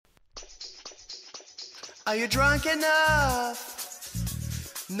Are you drunk enough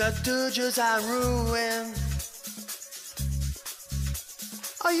not to just ruin?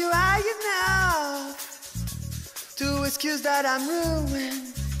 Are you high enough to excuse that I'm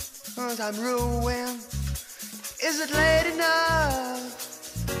ruined? I'm ruined. Is it late enough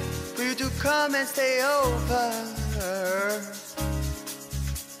for you to come and stay over?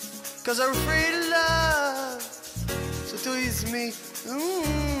 'Cause I'm free to love, so to ease me.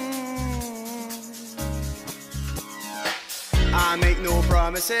 I make no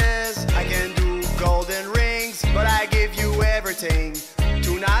promises, I can do golden rings, but I give you everything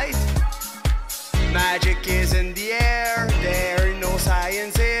tonight. Magic is in the air, there ain't no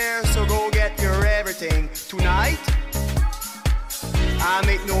science here, so go get your everything tonight. I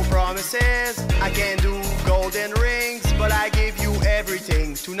make no promises, I can do golden rings, but I give you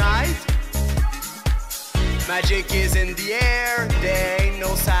everything tonight. Magic is in the air, there ain't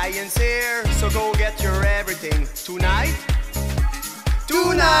no science here, so go get your everything tonight.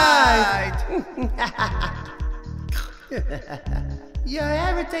 Tonight! You're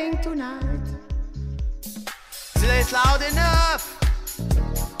everything tonight. Till it's loud enough,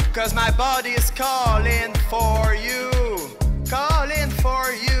 'cause my body is calling for you. Calling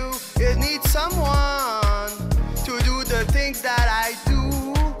for you. It needs someone to do the things that I do.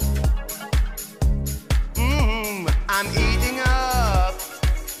 I'm eating up,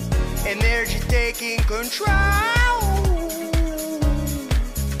 energy taking control.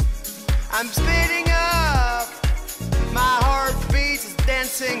 I'm speeding up, my heartbeat is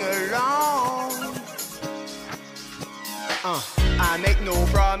dancing along. I make no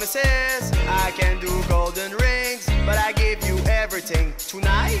promises, I can do golden rings, but I give you everything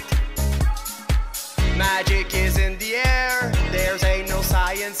tonight. Magic is in the air, there's ain't no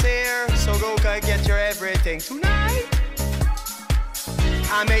science here, so go get your everything tonight.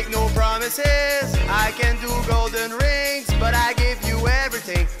 I make no promises, I can do golden rings, but I give you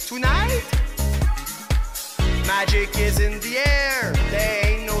everything tonight. Magic is in the air, there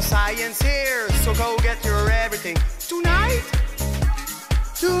ain't no science here, so go get your everything tonight.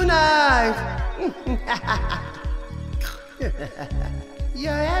 Tonight.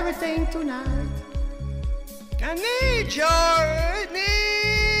 You're everything tonight. I need your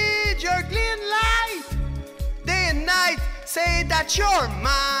clean light, day and night. Say that you're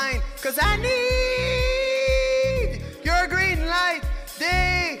mine, 'cause I need your green light,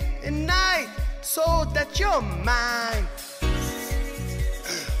 day and night, so that you're mine.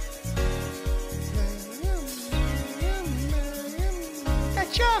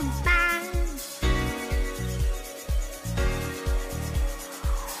 That you're mine.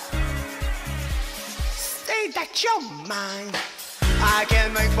 Say that you're mine. I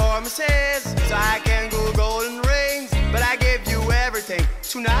can make promises, so I can go golden rings, but I give you everything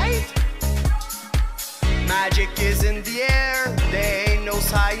tonight. Magic is in the air, there ain't no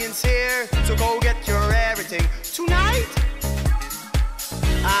science here, so go get your everything tonight.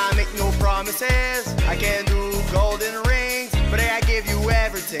 I make no promises, I can do golden rings, but I give you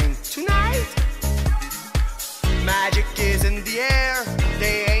everything tonight. Magic is in the air,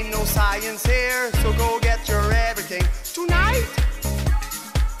 there ain't no science here, so go get your everything tonight.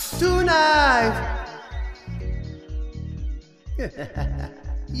 Tonight.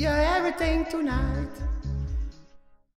 You're everything tonight.